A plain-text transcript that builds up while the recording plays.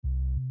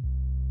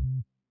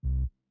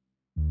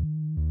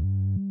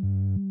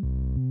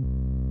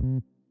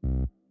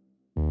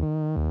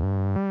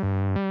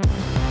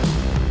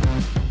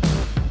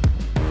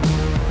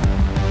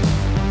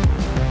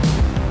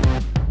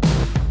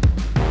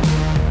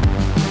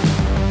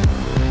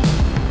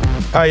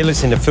Hi, you're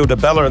listening to Phil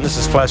DeBella, and this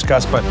is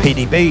Flashcast by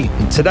PDB.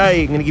 And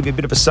today, I'm going to give you a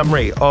bit of a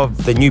summary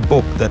of the new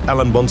book that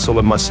Alan Bonsall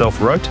and myself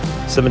wrote,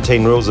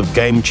 17 Rules of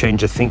Game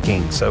Changer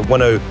Thinking. So I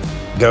want to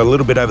go a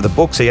little bit over the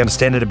book so you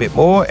understand it a bit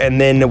more, and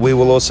then we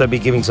will also be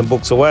giving some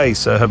books away.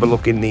 So have a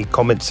look in the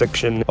comment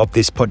section of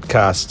this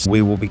podcast.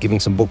 We will be giving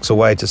some books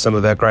away to some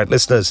of our great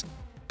listeners.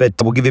 But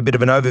we'll give you a bit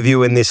of an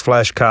overview in this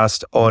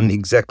Flashcast on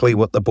exactly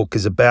what the book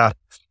is about.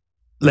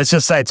 Let's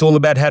just say it's all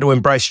about how to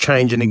embrace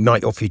change and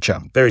ignite your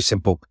future. Very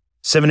simple.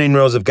 17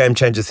 Rules of Game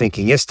Changer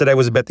Thinking. Yesterday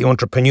was about the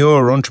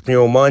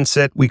entrepreneurial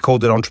mindset. We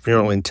called it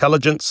entrepreneurial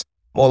intelligence,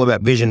 all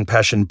about vision,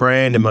 passion,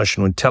 brand,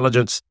 emotional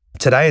intelligence.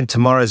 Today and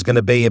tomorrow is going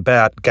to be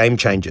about game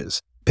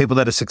changers. People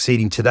that are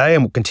succeeding today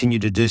and will continue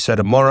to do so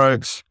tomorrow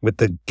with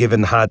the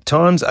given hard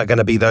times are going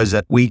to be those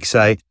that we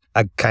say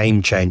are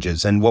game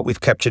changers. And what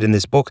we've captured in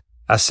this book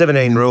are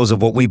 17 rules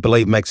of what we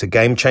believe makes a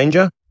game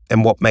changer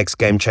and what makes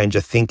game changer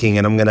thinking.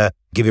 And I'm going to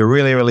give you a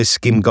really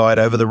skim guide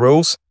over the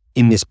rules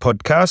in this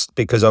podcast,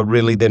 because I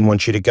really then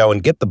want you to go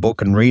and get the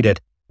book and read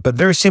it. But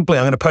very simply,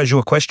 I'm going to pose you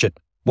a question.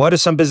 Why do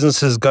some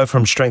businesses go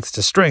from strength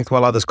to strength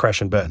while others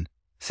crash and burn?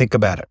 Think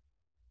about it.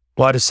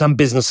 Why do some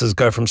businesses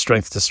go from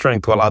strength to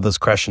strength while others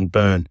crash and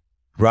burn?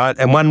 Right?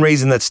 And one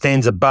reason that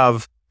stands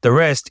above the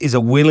rest is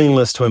a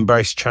willingness to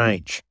embrace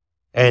change.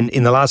 And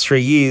in the last 3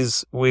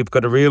 years, we've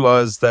got to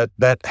realize that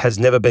that has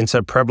never been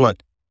so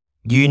prevalent.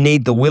 You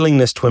need the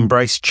willingness to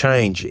embrace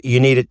change. You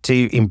need it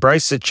to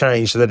embrace the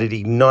change so that it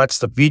ignites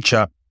the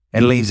future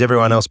and leaves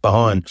everyone else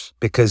behind,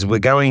 because we're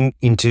going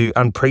into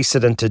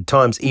unprecedented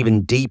times,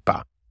 even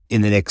deeper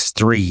in the next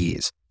 3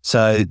 years.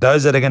 So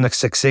those that are going to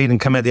succeed and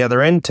come out the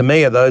other end, to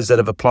me, are those that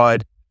have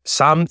applied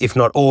some, if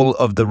not all,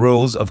 of the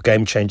rules of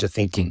game changer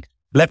thinking.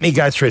 Let me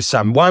go through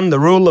some. 1, the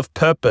rule of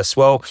purpose.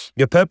 Well,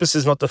 your purpose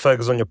is not to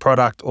focus on your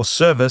product or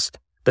service,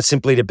 but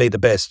simply to be the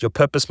best. Your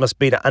purpose must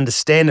be to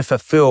understand and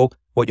fulfill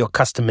what your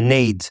customer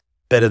needs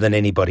better than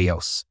anybody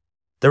else.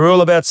 The rule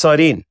of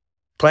outside in.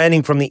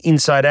 Planning from the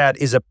inside out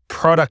is a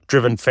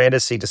product-driven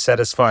fantasy to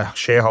satisfy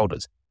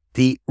shareholders.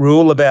 The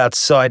rule of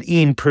outside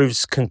in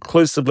proves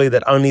conclusively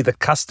that only the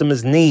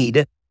customer's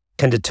need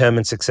can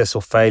determine success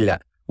or failure.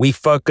 We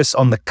focus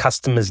on the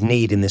customer's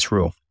need in this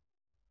rule.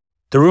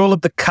 The rule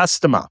of the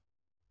customer.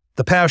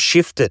 The power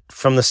shifted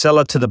from the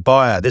seller to the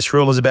buyer. This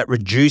rule is about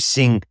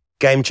reducing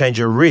game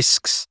changer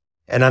risks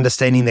and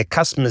understanding their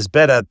customers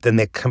better than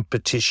their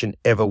competition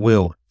ever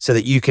will, so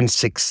that you can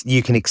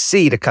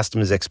exceed a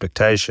customer's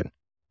expectation.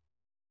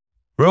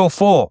 Rule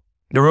 4,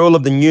 the rule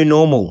of the new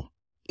normal.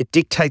 It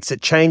dictates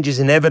that change is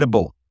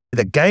inevitable,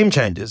 that game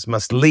changers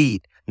must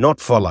lead, not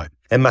follow,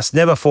 and must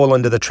never fall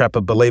into the trap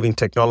of believing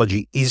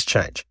technology is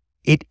change.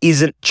 It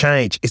isn't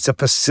change, it's a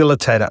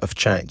facilitator of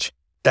change.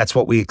 That's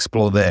what we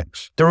explore there.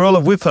 The rule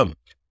of WIFM.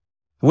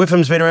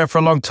 WIFM's been around for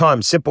a long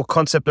time. Simple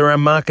concept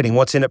around marketing.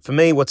 What's in it for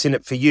me? What's in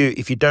it for you?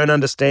 If you don't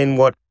understand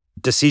what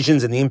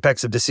decisions and the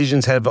impacts of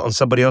decisions have on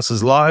somebody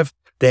else's life,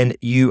 then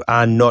you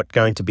are not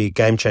going to be a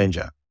game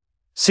changer.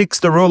 6,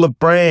 the rule of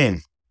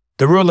brand.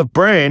 The rule of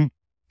brand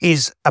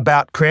is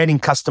about creating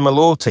customer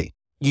loyalty.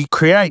 You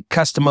create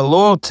customer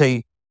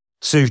loyalty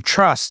through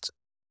trust,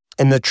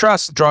 and the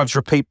trust drives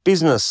repeat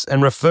business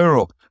and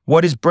referral.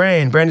 What is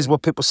brand? Brand is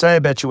what people say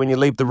about you when you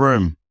leave the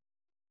room.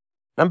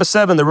 Number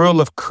 7, the rule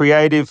of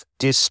creative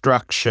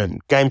destruction.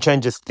 Game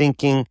changers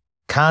thinking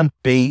can't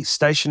be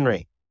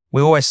stationary.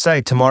 We always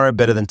say tomorrow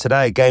better than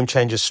today. Game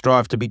changers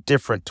strive to be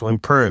different, to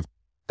improve.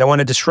 They want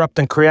to disrupt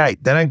and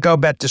create. They don't go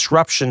about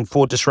disruption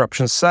for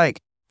disruption's sake.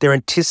 They're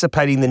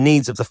anticipating the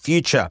needs of the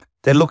future.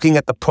 They're looking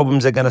at the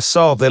problems they're going to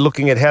solve. They're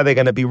looking at how they're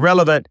going to be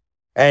relevant.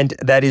 And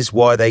that is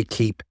why they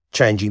keep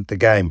changing the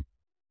game.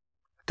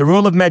 The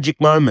rule of magic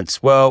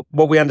moments. Well,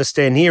 what we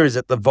understand here is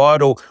that the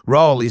vital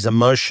role is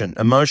emotion.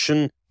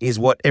 Emotion is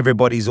what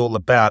everybody's all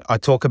about. I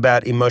talk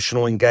about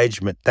emotional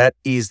engagement. That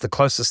is the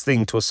closest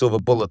thing to a silver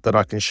bullet that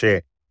I can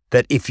share.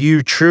 That if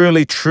you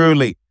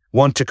truly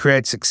want to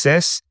create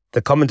success,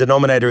 the common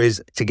denominator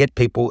is to get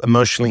people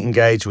emotionally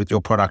engaged with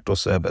your product or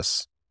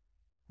service.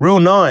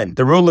 Rule 9,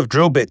 the rule of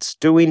drill bits.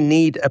 Do we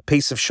need a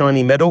piece of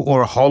shiny metal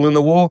or a hole in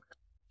the wall?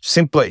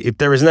 Simply, if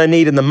there is no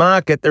need in the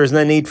market, there is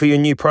no need for your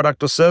new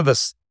product or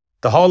service.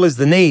 The hole is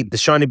the need. The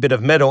shiny bit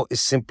of metal is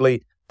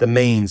simply the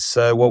means.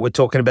 So what we're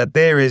talking about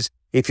there is,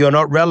 if you're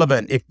not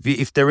relevant,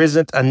 if there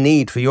isn't a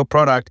need for your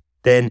product,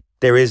 then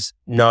there is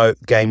no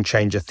game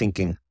changer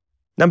thinking.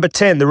 Number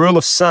 10, the rule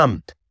of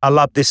sum. I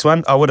love this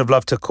one. I would have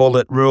loved to call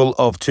it rule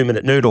of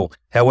 2-minute noodle.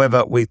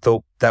 However, we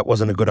thought that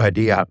wasn't a good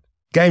idea.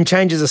 Game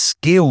changers are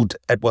skilled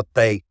at what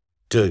they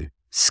do.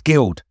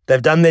 Skilled.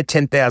 They've done their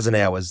 10,000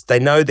 hours. They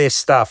know their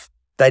stuff.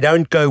 They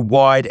don't go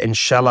wide and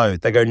shallow.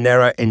 They go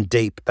narrow and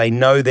deep. They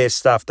know their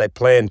stuff. They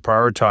plan,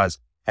 prioritize,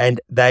 and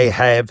they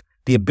have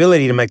the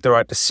ability to make the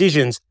right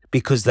decisions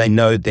because they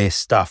know their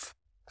stuff.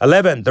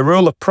 11, the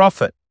rule of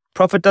profit.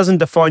 Profit doesn't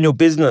define your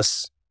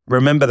business.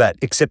 Remember that,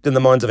 except in the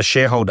minds of a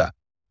shareholder.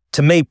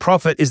 To me,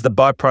 profit is the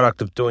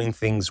byproduct of doing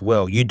things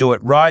well. You do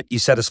it right, you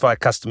satisfy a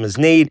customer's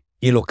need,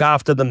 you look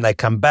after them, they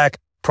come back.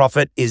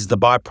 Profit is the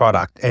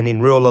byproduct. And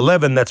in Rule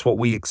 11, that's what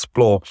we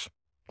explore.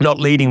 Not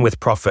leading with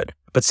profit.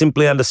 but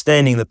simply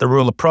understanding that the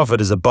rule of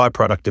profit is a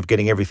byproduct of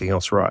getting everything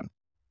else right.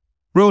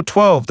 Rule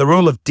 12, the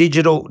rule of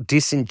digital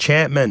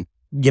disenchantment.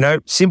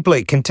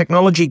 Simply, can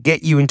technology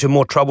get you into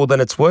more trouble than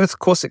it's worth? Of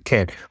course it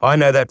can. I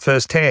know that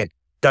firsthand.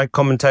 Don't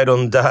commentate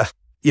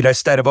on,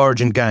 state of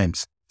origin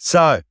games.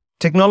 So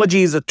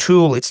technology is a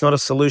tool. It's not a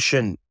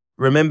solution.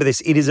 Remember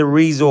this, it is a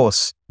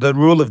resource. The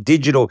rule of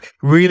digital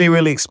really,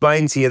 really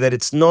explains here that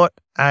it's not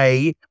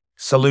a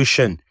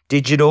solution.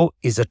 Digital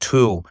is a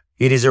tool.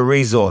 It is a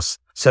resource.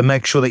 So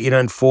make sure that you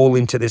don't fall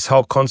into this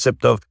whole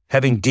concept of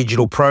having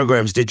digital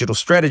programs, digital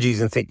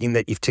strategies, and thinking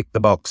that you've ticked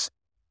the box.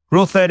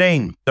 Rule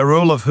 13, the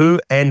rule of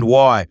who and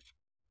why.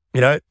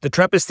 The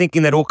trap is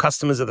thinking that all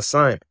customers are the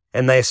same,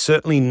 and they are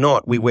certainly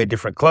not. We wear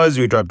different clothes,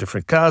 we drive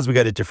different cars, we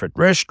go to different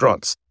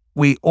restaurants.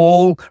 We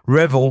all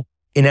revel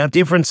in our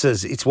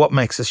differences. It's what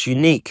makes us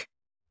unique.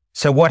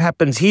 So what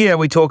happens here,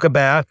 we talk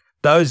about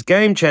those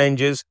game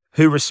changers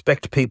who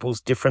respect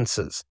people's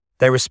differences.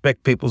 They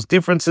respect people's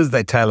differences,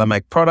 they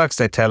tailor-make products,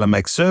 they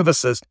tailor-make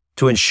services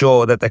to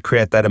ensure that they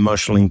create that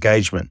emotional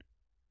engagement.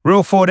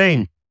 Rule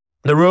 14,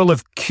 the rule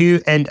of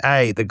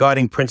Q&A. The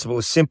guiding principle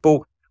is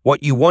simple.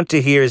 What you want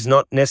to hear is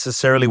not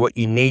necessarily what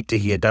you need to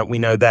hear. Don't we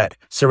know that?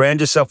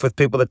 Surround yourself with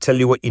people that tell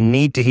you what you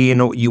need to hear,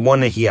 not what you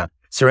want to hear.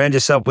 Surround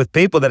yourself with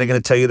people that are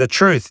going to tell you the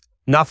truth.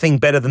 Nothing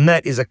better than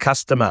that is a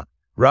customer,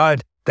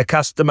 right? The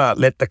customer,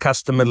 let the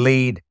customer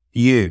lead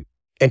you.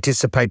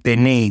 Anticipate their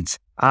needs.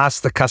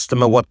 Ask the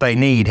customer what they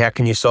need. How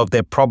can you solve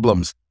their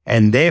problems?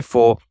 And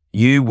therefore,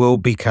 you will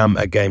become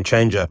a game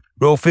changer.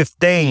 Rule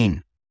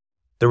 15,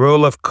 the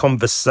rule of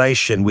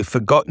conversation. We've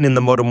forgotten in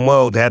the modern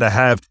world how to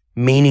have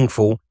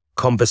meaningful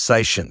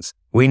conversations.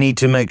 We need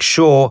to make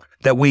sure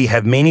that we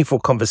have meaningful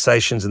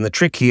conversations. And the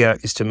trick here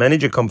is to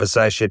manage a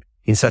conversation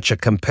in such a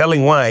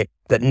compelling way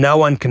that no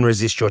one can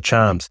resist your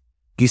charms.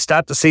 You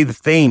start to see the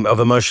theme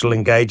of emotional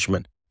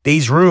engagement.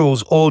 These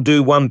rules all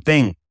do one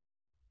thing.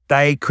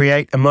 They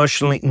create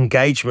emotional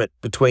engagement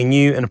between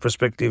you and a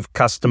prospective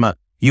customer,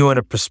 you and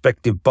a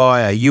prospective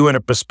buyer, you and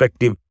a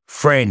prospective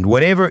friend.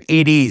 Whatever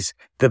it is,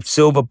 the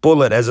silver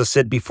bullet, as I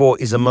said before,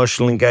 is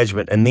emotional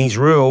engagement. And these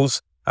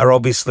rules are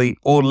obviously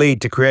all lead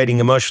to creating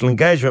emotional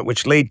engagement,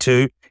 which lead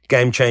to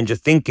game changer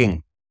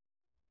thinking.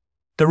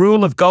 The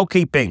rule of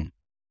goalkeeping.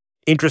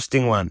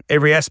 Interesting one.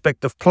 Every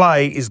aspect of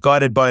play is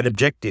guided by an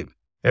objective.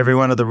 Every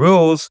one of the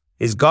rules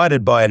is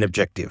guided by an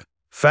objective.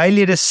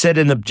 Failure to set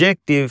an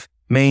objective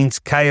means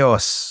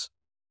chaos.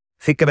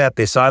 Think about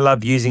this. I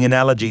love using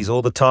analogies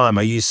all the time.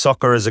 I use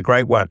soccer as a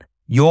great one.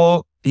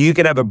 You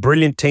can have a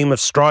brilliant team of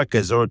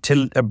strikers or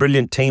a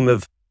brilliant team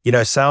of,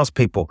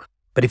 salespeople.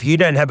 But if you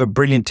don't have a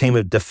brilliant team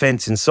of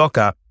defense in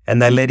soccer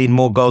and they let in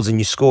more goals than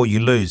you score, you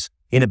lose.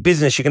 In a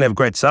business, you can have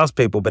great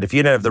salespeople, but if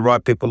you don't have the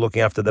right people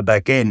looking after the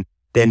back end,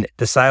 then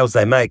the sales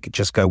they make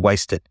just go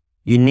wasted.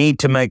 You need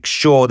to make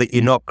sure that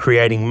you're not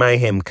creating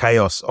mayhem,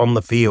 chaos on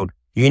the field.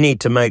 You need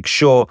to make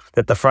sure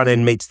that the front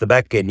end meets the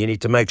back end. You need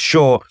to make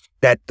sure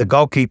that the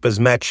goalkeepers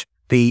match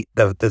the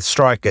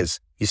strikers.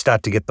 You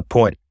start to get the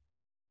point.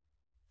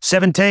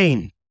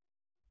 17,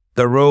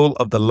 the rule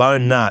of the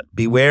lone nut.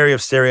 Be wary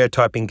of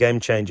stereotyping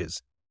game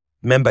changers.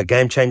 Remember,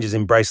 game changers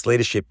embrace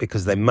leadership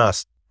because they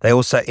must. They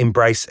also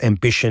embrace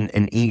ambition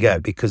and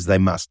ego because they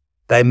must.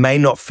 They may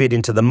not fit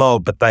into the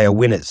mold, but they are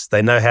winners.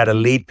 They know how to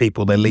lead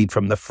people. They lead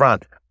from the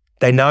front.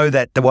 They know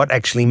that what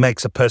actually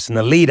makes a person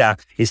a leader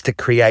is to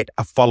create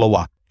a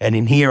follower. And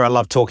in here, I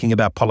love talking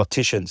about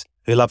politicians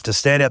who love to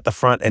stand out the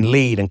front and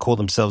lead and call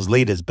themselves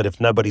leaders. But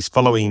if nobody's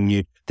following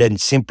you, then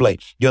simply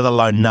you're the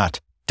lone nut.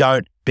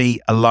 Don't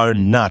be a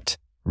lone nut,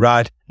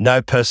 right?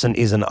 No person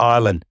is an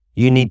island.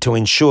 You need to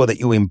ensure that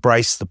you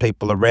embrace the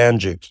people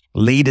around you.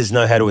 Leaders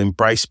know how to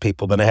embrace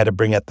people. They know how to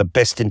bring out the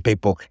best in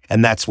people.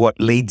 And that's what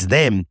leads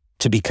them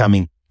to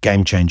becoming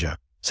game changer.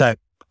 So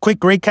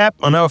quick recap.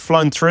 I know I've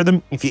flown through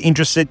them. If you're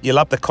interested, you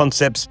love the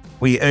concepts,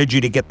 we urge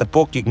you to get the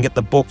book. You can get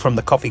the book from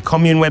the Coffee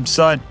Commune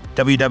website,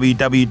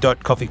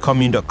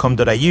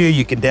 www.coffeecommune.com.au.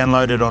 You can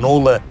download it on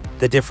all the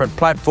different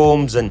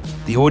platforms, and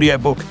the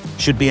audiobook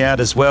should be out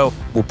as well.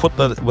 We'll put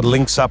the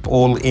links up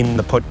all in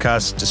the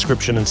podcast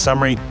description and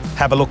summary.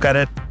 Have a look at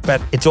it.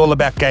 But it's all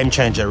about game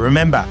changer.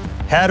 Remember,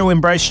 how to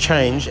embrace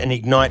change and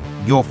ignite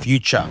your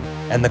future.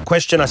 And the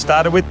question I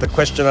started with, the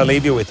question I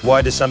leave you with,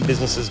 why do some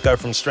businesses go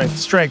from strength to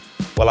strength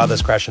while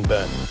others crash and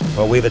burn?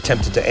 Well, we've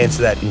attempted to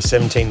answer that in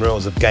 17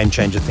 rules of game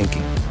changer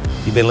thinking.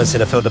 You've been listening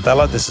to Phil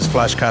DeBella. This is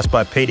Flashcast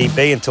by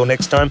PDB. Until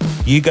next time,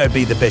 you go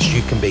be the best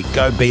you can be.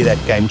 Go be that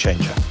game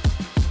changer.